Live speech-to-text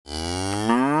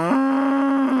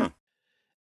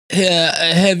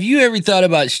Have you ever thought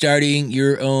about starting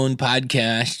your own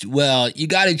podcast? Well, you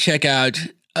got to check out,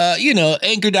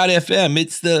 Anchor.fm.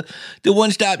 It's the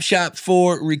one-stop shop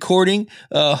for recording,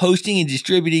 hosting, and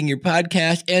distributing your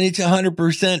podcast, and it's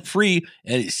 100% free,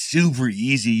 and it's super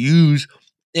easy to use.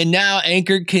 And now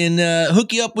Anchor can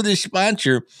hook you up with a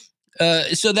sponsor.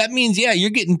 So that means, yeah, you're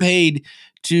getting paid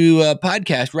to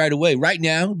podcast right away. Right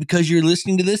now, because you're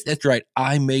listening to this, that's right.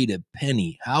 I made a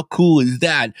penny. How cool is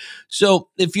that? So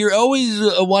if you're always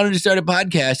wanting to start a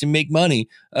podcast and make money,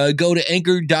 go to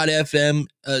anchor.fm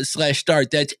 / start.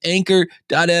 That's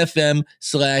anchor.fm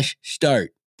 /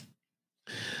 start.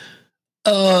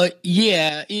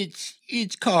 Yeah,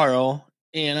 it's Carl,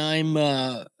 and I'm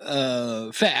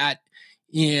fat,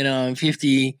 I'm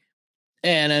 50,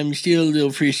 and I'm still a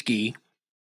little frisky.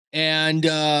 And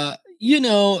I'm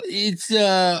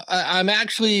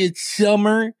actually, it's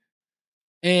summer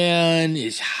and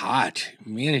it's hot.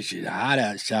 Man, it's just hot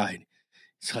outside.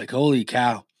 It's like, holy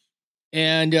cow.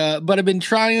 And but I've been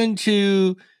trying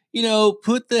to,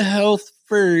 put the health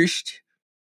first.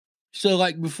 So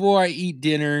like before I eat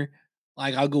dinner,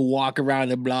 like I'll go walk around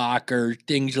the block or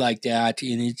things like that.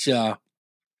 And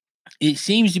it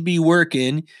seems to be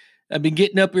working. I've been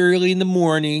getting up early in the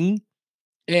morning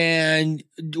and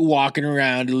walking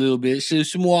around a little bit. So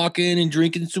some walking and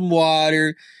drinking some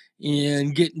water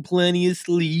and getting plenty of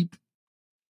sleep.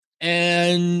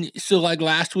 And so like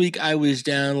last week I was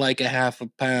down like a half a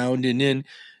pound, and then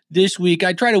this week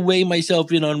I try to weigh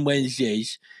myself in on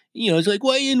Wednesdays. It's like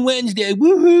weigh in Wednesday,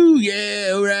 woohoo,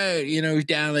 yeah, all right. It's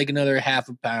down like another half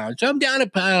a pound. So I'm down a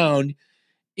pound.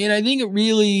 And I think it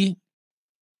really,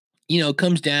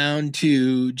 comes down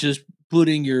to just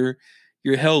putting your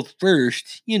health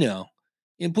first, and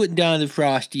putting down the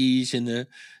Frosties and the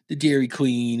Dairy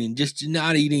Queen and just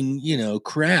not eating,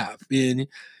 crap. And,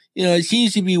 it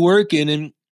seems to be working.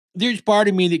 And there's part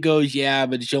of me that goes, yeah,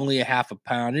 but it's only a half a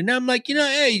pound. And I'm like,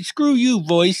 hey, screw you,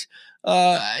 voice.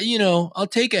 I'll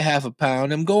take a half a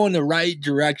pound. I'm going the right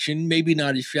direction. Maybe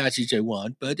not as fast as I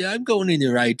want, but I'm going in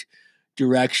the right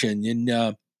direction.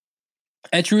 And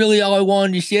that's really all I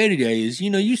wanted to say today is,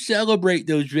 you celebrate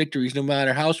those victories no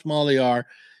matter how small they are,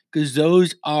 because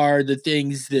those are the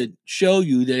things that show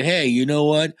you that, hey, you know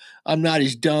what? I'm not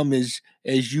as dumb as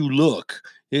you look.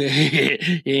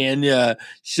 And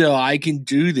so I can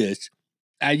do this.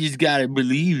 I just got to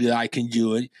believe that I can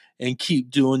do it and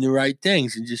keep doing the right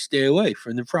things and just stay away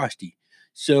from the frosty.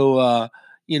 So,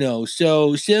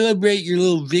 so celebrate your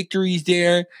little victories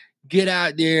there. Get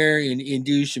out there and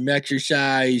do some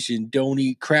exercise and don't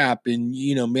eat crap. And,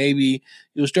 maybe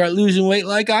you'll start losing weight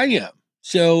like I am.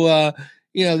 So,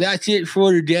 that's it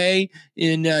for today.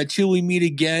 And until we meet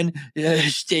again,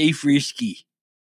 stay frisky.